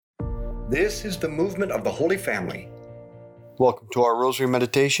This is the movement of the Holy Family. Welcome to our Rosary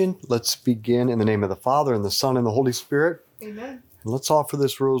Meditation. Let's begin in the name of the Father, and the Son, and the Holy Spirit. Amen. And let's offer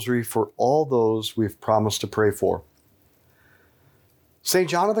this rosary for all those we've promised to pray for. St.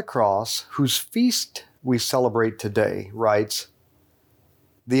 John of the Cross, whose feast we celebrate today, writes,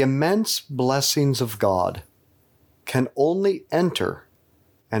 "The immense blessings of God can only enter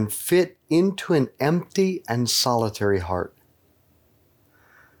and fit into an empty and solitary heart."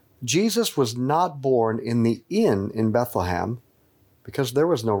 Jesus was not born in the inn in Bethlehem because there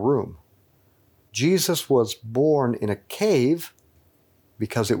was no room. Jesus was born in a cave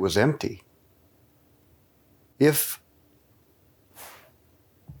because it was empty. If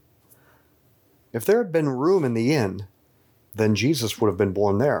there had been room in the inn, then Jesus would have been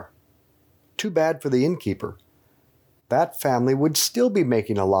born there. Too bad for the innkeeper. That family would still be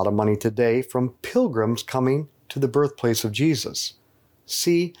making a lot of money today from pilgrims coming to the birthplace of Jesus.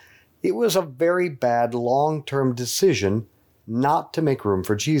 See, it was a very bad long-term decision not to make room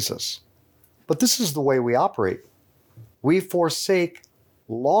for Jesus. But this is the way we operate. We forsake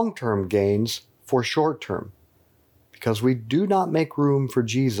long-term gains for short-term because we do not make room for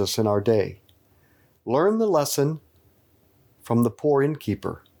Jesus in our day. Learn the lesson from the poor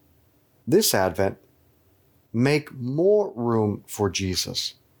innkeeper. This Advent, make more room for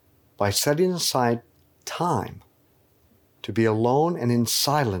Jesus by setting aside time to be alone and in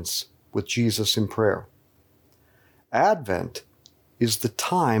silence with Jesus in prayer. Advent is the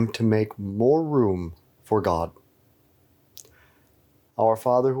time to make more room for God. Our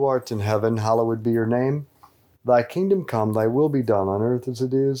Father who art in heaven, hallowed be your name. Thy kingdom come, thy will be done on earth as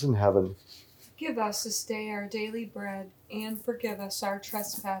it is in heaven. Give us this day our daily bread, and forgive us our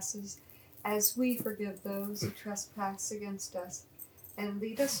trespasses, as we forgive those who trespass against us. And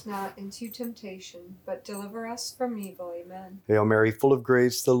lead us not into temptation, but deliver us from evil. Amen. Hail Mary, full of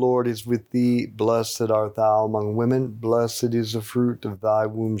grace, the Lord is with thee. Blessed art thou among women. Blessed is the fruit of thy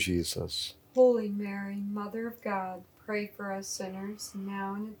womb, Jesus. Holy Mary, Mother of God, pray for us sinners,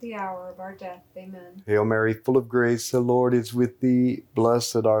 now and at the hour of our death. Amen. Hail Mary, full of grace, the Lord is with thee.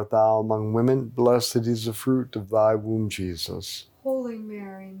 Blessed art thou among women. Blessed is the fruit of thy womb, Jesus. Holy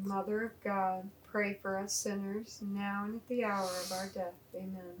Mary, Mother of God, pray for us sinners, now and at the hour of our death.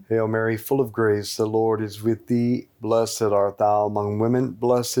 Amen. Hail Mary, full of grace, the Lord is with thee. Blessed art thou among women.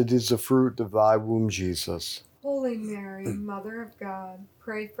 Blessed is the fruit of thy womb, Jesus. Holy Mary, Mother of God,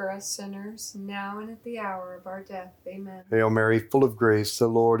 pray for us sinners, now and at the hour of our death. Amen. Hail Mary, full of grace, the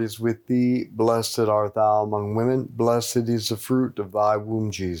Lord is with thee. Blessed art thou among women. Blessed is the fruit of thy womb,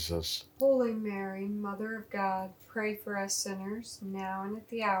 Jesus. Holy Mary, Mother of God, pray for us sinners, now and at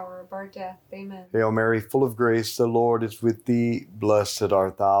the hour of our death. Amen. Hail Mary, full of grace, the Lord is with thee. Blessed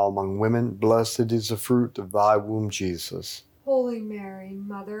art thou among women. Blessed is the fruit of thy womb, Jesus. Holy Mary,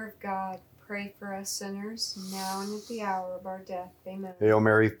 Mother of God, pray for us sinners, now and at the hour of our death. Amen. Hail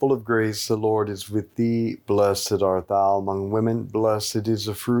Mary, full of grace, the Lord is with thee. Blessed art thou among women. Blessed is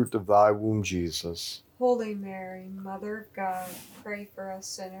the fruit of thy womb, Jesus. Holy Mary, Mother of God, pray for us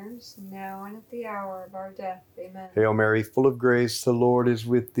sinners, now and at the hour of our death. Amen. Hail Mary, full of grace, the Lord is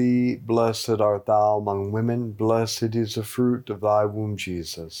with thee. Blessed art thou among women. Blessed is the fruit of thy womb,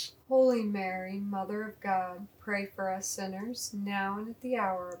 Jesus. Holy Mary, Mother of God, pray for us sinners, now and at the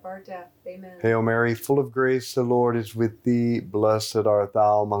hour of our death. Amen. Hail Mary, full of grace, the Lord is with thee. Blessed art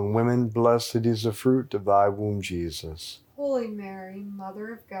thou among women. Blessed is the fruit of thy womb, Jesus. Holy Mary,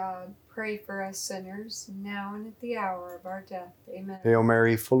 Mother of God, pray for us sinners, now and at the hour of our death. Amen. Hail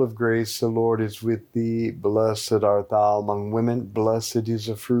Mary, full of grace, the Lord is with thee. Blessed art thou among women. Blessed is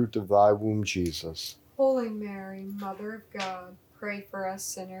the fruit of thy womb, Jesus. Holy Mary, Mother of God, pray for us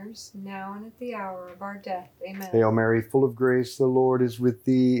sinners, now and at the hour of our death. Amen. Hail Mary, full of grace, the Lord is with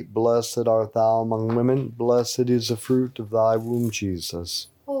thee. Blessed art thou among women. Blessed is the fruit of thy womb, Jesus.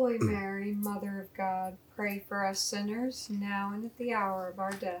 Holy Mary, Mother of God, pray for us sinners, now and at the hour of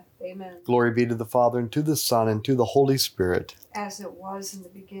our death. Amen. Glory be to the Father, and to the Son, and to the Holy Spirit. As it was in the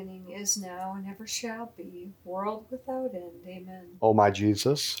beginning, is now, and ever shall be, world without end. Amen. O my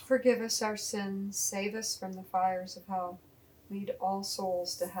Jesus, Forgive us our sins, save us from the fires of hell. Lead all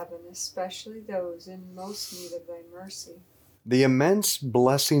souls to heaven, especially those in most need of thy mercy. the immense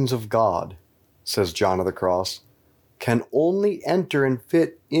blessings of God, says John of the Cross, can only enter and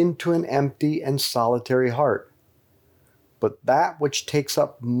fit into an empty and solitary heart. But that which takes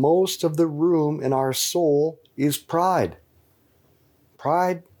up most of the room in our soul is pride.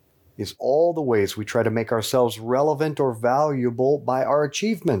 Pride is all the ways we try to make ourselves relevant or valuable by our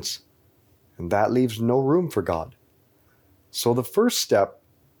achievements, and that leaves no room for God. So the first step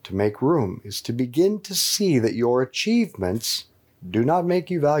to make room is to begin to see that your achievements do not make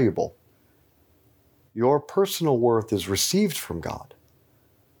you valuable. Your personal worth is received from God.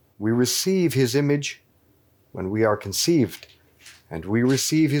 We receive His image when we are conceived, and we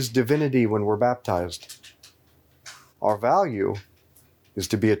receive His divinity when we're baptized. Our value is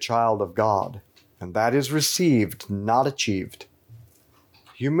to be a child of God, and that is received, not achieved.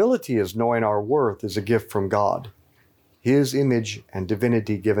 Humility is knowing our worth is a gift from God, His image and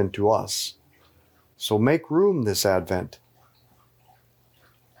divinity given to us. So make room this Advent.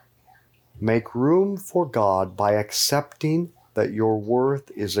 Make room for God by accepting that your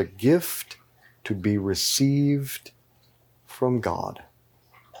worth is a gift to be received from God.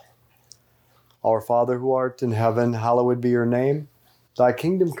 Our Father who art in heaven, hallowed be your name. Thy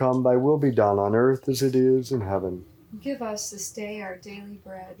kingdom come, thy will be done on earth as it is in heaven. Give us this day our daily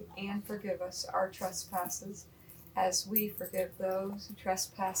bread, and forgive us our trespasses, as we forgive those who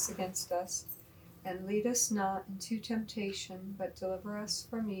trespass against us. And lead us not into temptation, but deliver us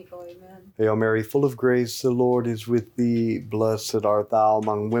from evil. Amen. Hail Mary, full of grace, the Lord is with thee. Blessed art thou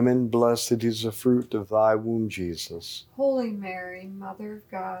among women, blessed is the fruit of thy womb, Jesus. Holy Mary, Mother of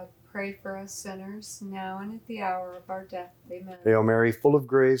God, pray for us sinners, now and at the hour of our death. Amen. Hail Mary, full of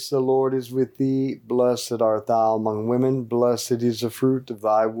grace, the Lord is with thee. Blessed art thou among women, blessed is the fruit of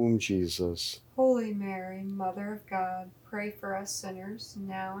thy womb, Jesus. Holy Mary, Mother of God, pray for us sinners,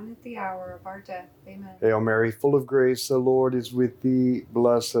 now and at the hour of our death. Amen. Hail Mary, full of grace, the Lord is with thee.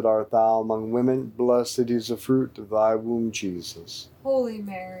 Blessed art thou among women, blessed is the fruit of thy womb, Jesus. Holy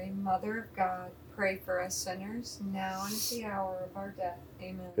Mary, Mother of God, pray for us sinners, now and at the hour of our death.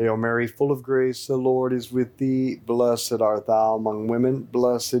 Amen. Hail Mary, full of grace, the Lord is with thee. Blessed art thou among women,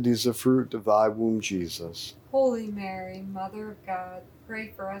 blessed is the fruit of thy womb, Jesus. Holy Mary, Mother of God,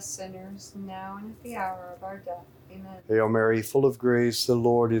 pray for us sinners, now and at the hour of our death. Amen. Hail Mary, full of grace, the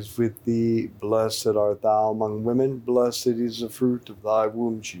Lord is with thee. Blessed art thou among women, blessed is the fruit of thy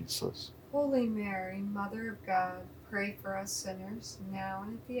womb, Jesus. Holy Mary, Mother of God, pray for us sinners, now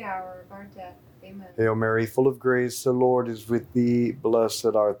and at the hour of our death. Amen. Hail Mary, full of grace, the Lord is with thee.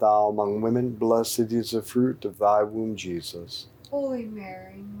 Blessed art thou among women, blessed is the fruit of thy womb, Jesus. Holy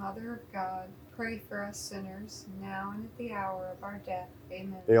Mary, Mother of God, pray for us sinners, now and at the hour of our death.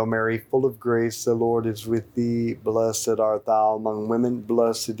 Amen. Hail Mary, full of grace, the Lord is with thee. Blessed art thou among women,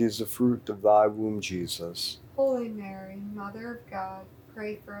 blessed is the fruit of thy womb, Jesus. Holy Mary, Mother of God,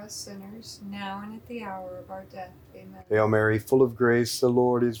 pray for us sinners, now and at the hour of our death. Amen. Hail Mary, full of grace, the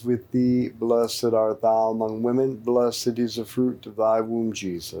Lord is with thee. Blessed art thou among women, blessed is the fruit of thy womb,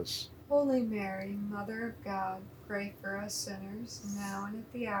 Jesus. Holy Mary, Mother of God, pray for us sinners, now and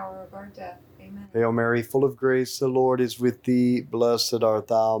at the hour of our death. Amen. Hail Mary, full of grace, the Lord is with thee. Blessed art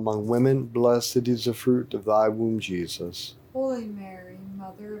thou among women, blessed is the fruit of thy womb, Jesus. Holy Mary,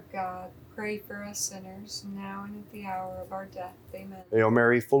 Mother of God, pray for us sinners, now and at the hour of our death. Amen. Hail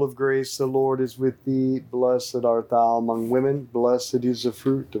Mary, full of grace, the Lord is with thee. Blessed art thou among women, blessed is the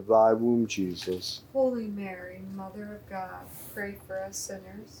fruit of thy womb, Jesus. Holy Mary, Mother of God, pray for us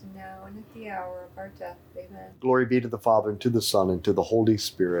sinners, now and at the hour of our death. Amen. Glory be to the Father, and to the Son, and to the Holy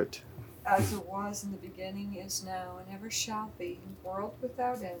Spirit. As it was in the beginning, is now, and ever shall be, world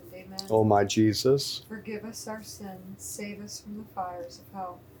without end. Amen. O my Jesus, Forgive us our sins, save us from the fires of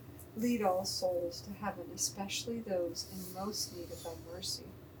hell. Lead all souls to heaven, especially those in most need of thy mercy.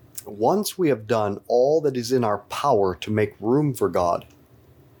 once we have done all that is in our power to make room for God,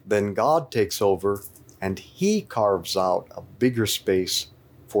 then God takes over and He carves out a bigger space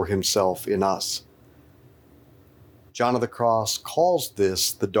for Himself in us. John of the Cross calls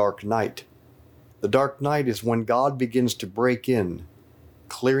this the dark night. The dark night is when God begins to break in,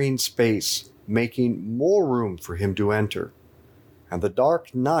 clearing space, making more room for Him to enter. And the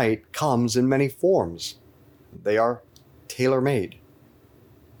dark night comes in many forms. They are tailor-made.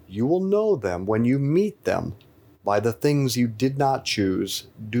 You will know them when you meet them by the things you did not choose,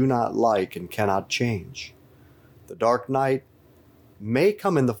 do not like, and cannot change. The dark night may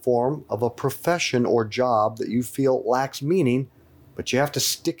come in the form of a profession or job that you feel lacks meaning, but you have to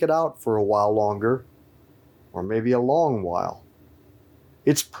stick it out for a while longer, or maybe a long while.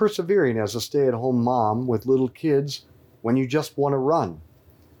 It's persevering as a stay-at-home mom with little kids when you just want to run.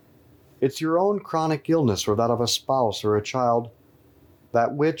 It's your own chronic illness or that of a spouse or a child,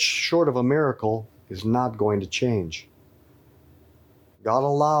 that which, short of a miracle, is not going to change. God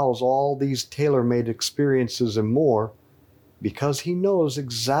allows all these tailor-made experiences and more because He knows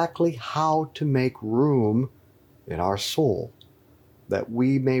exactly how to make room in our soul that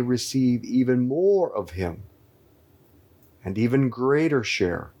we may receive even more of Him and even greater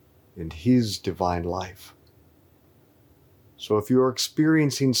share in His divine life. So if you are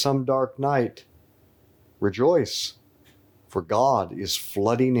experiencing some dark night, rejoice, for God is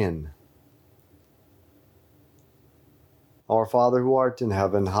flooding in. Our Father who art in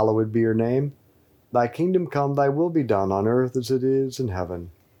heaven, hallowed be your name. Thy kingdom come, thy will be done on earth as it is in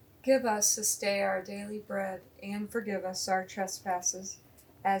heaven. Give us this day our daily bread, and forgive us our trespasses,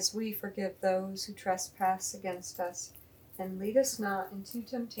 as we forgive those who trespass against us. And lead us not into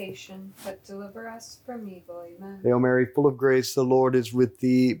temptation, but deliver us from evil. Amen. Hail Mary, full of grace, the Lord is with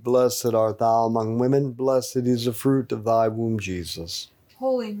thee. Blessed art thou among women. Blessed is the fruit of thy womb, Jesus.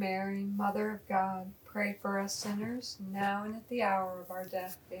 Holy Mary, Mother of God, pray for us sinners, now and at the hour of our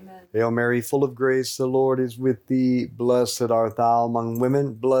death. Amen. Hail Mary, full of grace, the Lord is with thee. Blessed art thou among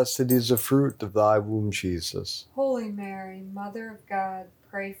women. Blessed is the fruit of thy womb, Jesus. Holy Mary, Mother of God,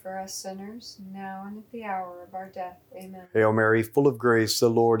 pray for us sinners, now and at the hour of our death. Amen. Hail Mary, full of grace, the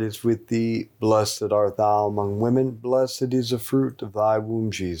Lord is with thee. Blessed art thou among women. Blessed is the fruit of thy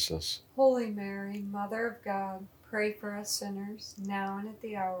womb, Jesus. Holy Mary, Mother of God, pray for us sinners, now and at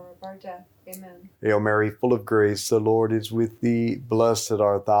the hour of our death. Amen. Hail Mary, full of grace, the Lord is with thee. Blessed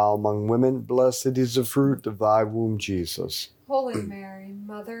art thou among women. Blessed is the fruit of thy womb, Jesus. Holy Mary,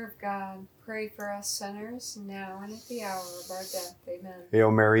 Mother of God, pray for us sinners, now and at the hour of our death. Amen.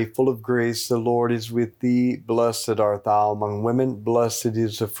 Hail Mary, full of grace, the Lord is with thee. Blessed art thou among women. Blessed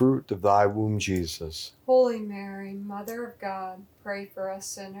is the fruit of thy womb, Jesus. Holy Mary, Mother of God, pray for us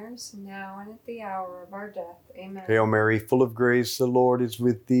sinners, now and at the hour of our death. Amen. Hail Mary, full of grace, the Lord is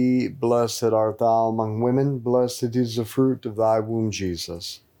with thee. Blessed art thou among women. Blessed is the fruit of thy womb,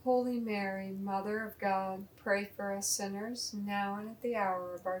 Jesus. Holy Mary, Mother of God, pray for us sinners, now and at the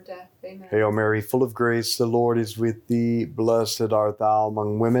hour of our death. Amen. Hail Mary, full of grace, the Lord is with thee. Blessed art thou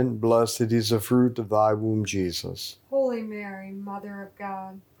among women. Blessed is the fruit of thy womb, Jesus. Holy Mary, Mother of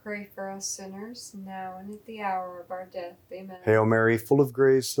God, pray for us sinners, now and at the hour of our death. Amen. Hail Mary, full of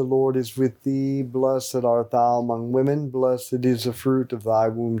grace, the Lord is with thee. Blessed art thou among women. Blessed is the fruit of thy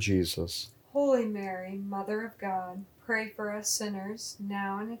womb, Jesus. Holy Mary, Mother of God, pray for us sinners,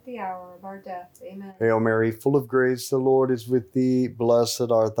 now and at the hour of our death. Amen. Hail Mary, full of grace, the Lord is with thee.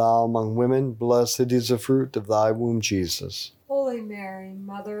 Blessed art thou among women. Blessed is the fruit of thy womb, Jesus. Holy Mary,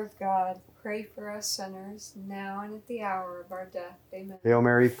 Mother of God, pray for us sinners, now and at the hour of our death. Amen. Hail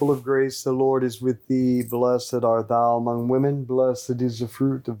Mary, full of grace, the Lord is with thee. Blessed art thou among women. Blessed is the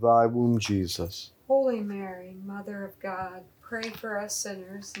fruit of thy womb, Jesus. Holy Mary, Mother of God, pray for us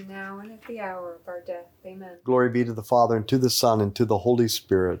sinners, now and at the hour of our death. Amen. Glory be to the Father, and to the Son, and to the Holy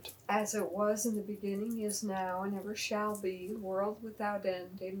Spirit. As it was in the beginning, is now, and ever shall be, world without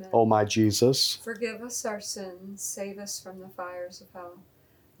end. Amen. O my Jesus, Forgive us our sins, save us from the fires of hell.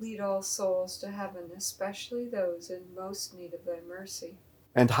 Lead all souls to heaven, especially those in most need of thy mercy.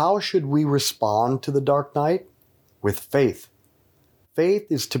 and how should we respond to the dark night? With faith. Faith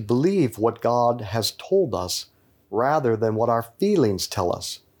is to believe what God has told us rather than what our feelings tell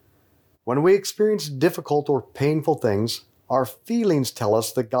us. When we experience difficult or painful things, our feelings tell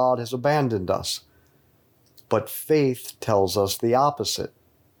us that God has abandoned us. But faith tells us the opposite.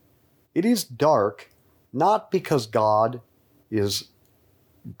 It is dark not because God is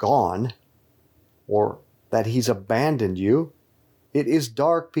gone or that He's abandoned you. It is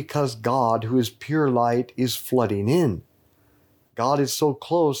dark because God, who is pure light, is flooding in. God is so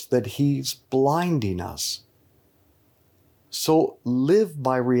close that He's blinding us. So live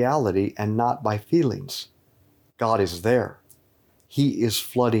by reality and not by feelings. God is there. He is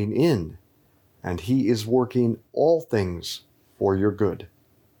flooding in, and He is working all things for your good.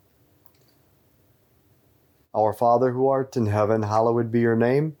 Our Father who art in heaven, hallowed be your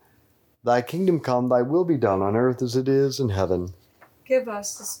name. Thy kingdom come, thy will be done on earth as it is in heaven. Give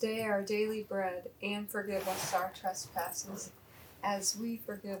us this day our daily bread, and forgive us our trespasses, as we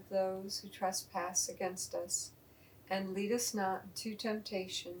forgive those who trespass against us. And lead us not into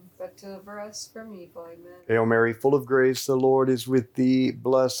temptation, but deliver us from evil. Amen. Hail Mary, full of grace, the Lord is with thee.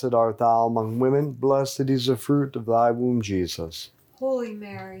 Blessed art thou among women. Blessed is the fruit of thy womb, Jesus. Holy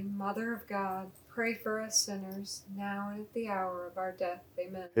Mary, Mother of God, pray for us sinners, now and at the hour of our death.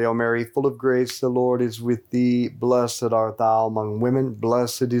 Amen. Hail Mary, full of grace, the Lord is with thee. Blessed art thou among women.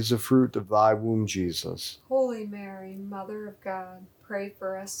 Blessed is the fruit of thy womb, Jesus. Holy Mary, Mother of God, pray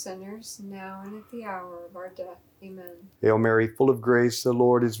for us sinners, now and at the hour of our death. Amen. Hail Mary, full of grace, the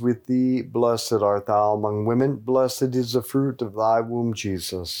Lord is with thee. Blessed art thou among women. Blessed is the fruit of thy womb,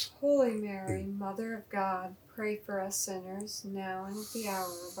 Jesus. Holy Mary, Mother of God, pray for us sinners, now and at the hour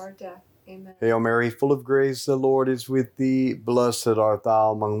of our death. Amen. Hail Mary, full of grace, the Lord is with thee. Blessed art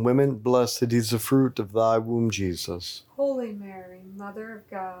thou among women. Blessed is the fruit of thy womb, Jesus. Holy Mary, Mother of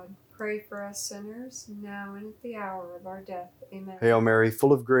God, pray for us sinners, now and at the hour of our death. Amen. Hail Mary,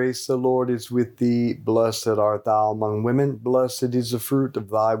 full of grace, the Lord is with thee. Blessed art thou among women. Blessed is the fruit of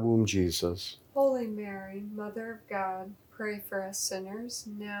thy womb, Jesus. Holy Mary, Mother of God, pray for us sinners,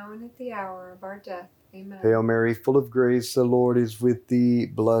 now and at the hour of our death. Amen. Hail Mary, full of grace, the Lord is with thee.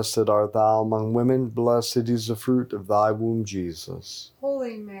 Blessed art thou among women. Blessed is the fruit of thy womb, Jesus.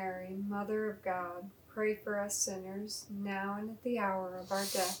 Holy Mary, Mother of God, pray for us sinners, now and at the hour of our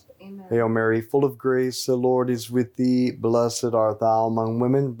death. Amen. Hail Mary, full of grace, the Lord is with thee. Blessed art thou among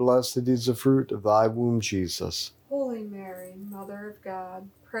women. Blessed is the fruit of thy womb, Jesus. Holy Mary, Mother of God,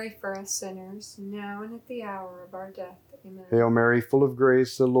 pray for us sinners, now and at the hour of our death. Amen. Hail Mary, full of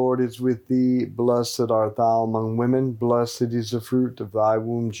grace, the Lord is with thee. Blessed art thou among women. Blessed is the fruit of thy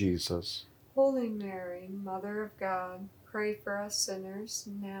womb, Jesus. Holy Mary, Mother of God, pray for us sinners,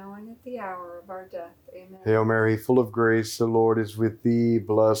 now and at the hour of our death. Amen. Hail Mary, full of grace, the Lord is with thee.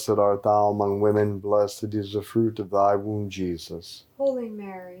 Blessed art thou among women. Blessed is the fruit of thy womb, Jesus. Holy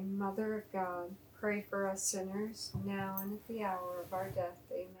Mary, Mother of God, pray for us sinners, now and at the hour of our death.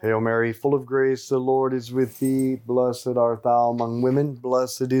 Amen. Hail Mary, full of grace, the Lord is with thee. Blessed art thou among women.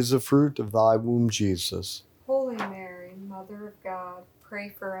 Blessed is the fruit of thy womb, Jesus. Holy Mary, Mother of God, pray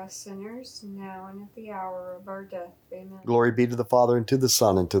for us sinners, now and at the hour of our death. Amen. Glory be to the Father, and to the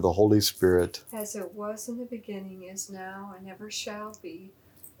Son, and to the Holy Spirit. As it was in the beginning, is now, and ever shall be,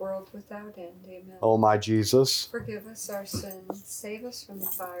 world without end. Amen. O my Jesus, Forgive us our sins, save us from the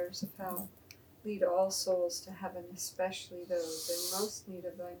fires of hell. Lead all souls to heaven, especially those in most need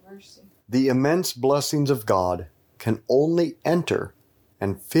of thy mercy. the immense blessings of God can only enter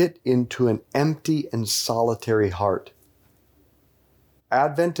and fit into an empty and solitary heart.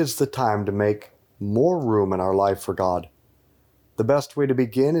 Advent is the time to make more room in our life for God. The best way to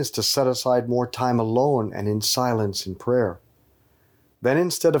begin is to set aside more time alone and in silence in prayer. Then,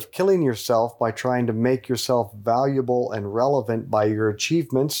 instead of killing yourself by trying to make yourself valuable and relevant by your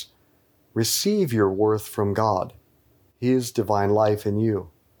achievements, receive your worth from God, His divine life in you.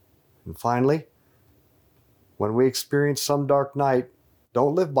 And finally, when we experience some dark night,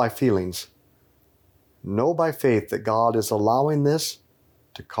 don't live by feelings. Know by faith that God is allowing this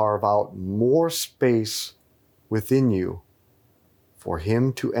to carve out more space within you for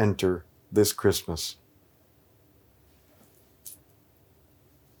Him to enter this Christmas.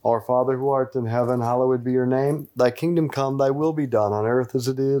 Our Father who art in heaven, hallowed be your name. Thy kingdom come, thy will be done on earth as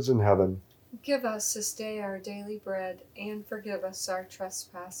it is in heaven. Give us this day our daily bread, and forgive us our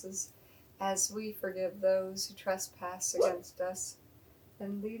trespasses, as we forgive those who trespass against us.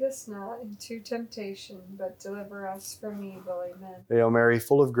 And lead us not into temptation, but deliver us from evil. Amen. Hail Mary,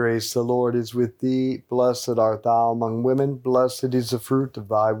 full of grace, the Lord is with thee. Blessed art thou among women. Blessed is the fruit of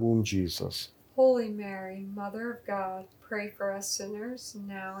thy womb, Jesus. Holy Mary, Mother of God, pray for us sinners,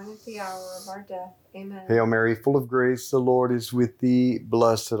 now and at the hour of our death. Amen. Hail Mary, full of grace, the Lord is with thee.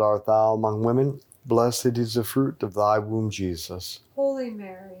 Blessed art thou among women. Blessed is the fruit of thy womb, Jesus. Holy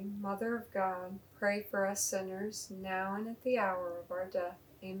Mary, Mother of God, pray for us sinners, now and at the hour of our death.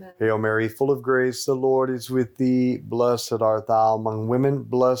 Amen. Hail Mary, full of grace, the Lord is with thee. Blessed art thou among women.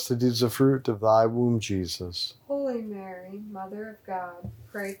 Blessed is the fruit of thy womb, Jesus. Holy Mary, Mother of God,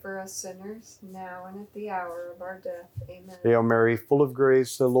 pray for us sinners, now and at the hour of our death. Amen. Hail Mary, full of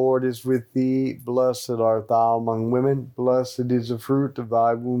grace, the Lord is with thee. Blessed art thou among women. Blessed is the fruit of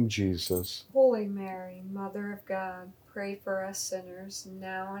thy womb, Jesus. Holy Mary, Mother of God, pray for us sinners,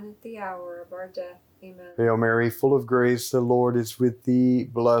 now and at the hour of our death. Amen. Hail Mary, full of grace, the Lord is with thee.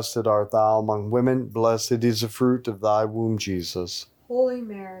 Blessed art thou among women. Blessed is the fruit of thy womb, Jesus. Holy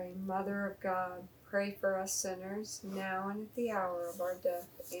Mary, Mother of God, pray for us sinners, now and at the hour of our death.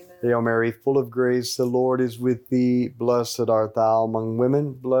 Amen. Hail Mary, full of grace, the Lord is with thee. Blessed art thou among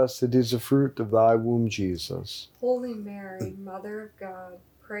women. Blessed is the fruit of thy womb, Jesus. Holy Mary, Mother of God,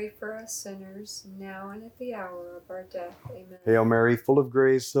 pray for us sinners, now and at the hour of our death. Amen. Hail Mary, full of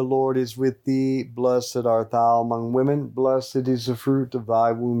grace, the Lord is with thee. Blessed art thou among women. Blessed is the fruit of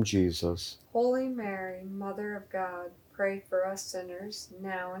thy womb, Jesus. Holy Mary, Mother of God, pray for us sinners,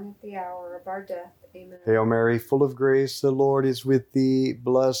 now and at the hour of our death. Amen. Hail Mary, full of grace, the Lord is with thee.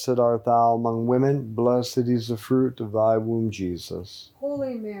 Blessed art thou among women. Blessed is the fruit of thy womb, Jesus.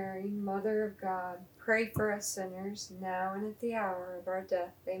 Holy Mary, Mother of God, pray for us sinners, now and at the hour of our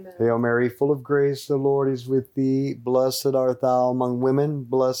death. Amen. Hail Mary, full of grace, the Lord is with thee. Blessed art thou among women.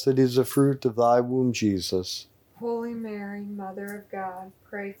 Blessed is the fruit of thy womb, Jesus. Holy Mary, Mother of God,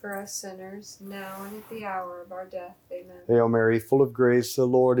 pray for us sinners, now and at the hour of our death. Amen. Hail Mary, full of grace, the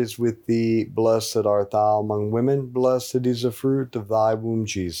Lord is with thee. Blessed art thou among women. Blessed is the fruit of thy womb,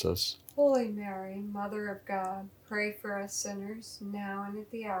 Jesus. Holy Holy Mary, Mother of God, pray for us sinners, now and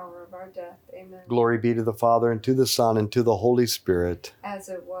at the hour of our death. Amen. Glory be to the Father, and to the Son, and to the Holy Spirit. As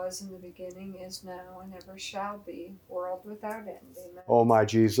it was in the beginning, is now, and ever shall be, world without end. Amen. O my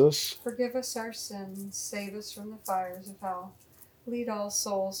Jesus, Forgive us our sins, save us from the fires of hell. Lead all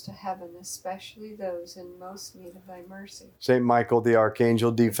souls to heaven, especially those in most need of thy mercy. Saint Michael the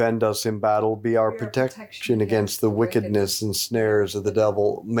Archangel, defend us in battle. Be our protection against the wickedness and snares of the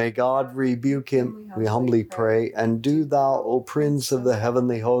devil. May God rebuke him, we humbly pray. And do thou, O Prince of the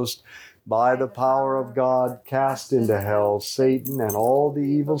heavenly host, by the power of God, cast into hell Satan and all the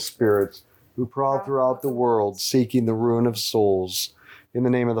evil spirits who prowl throughout the world, seeking the ruin of souls. In the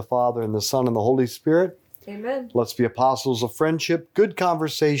name of the Father, and the Son, and the Holy Spirit. Amen. Let's be apostles of friendship, good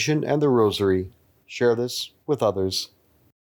conversation, and the rosary. Share this with others.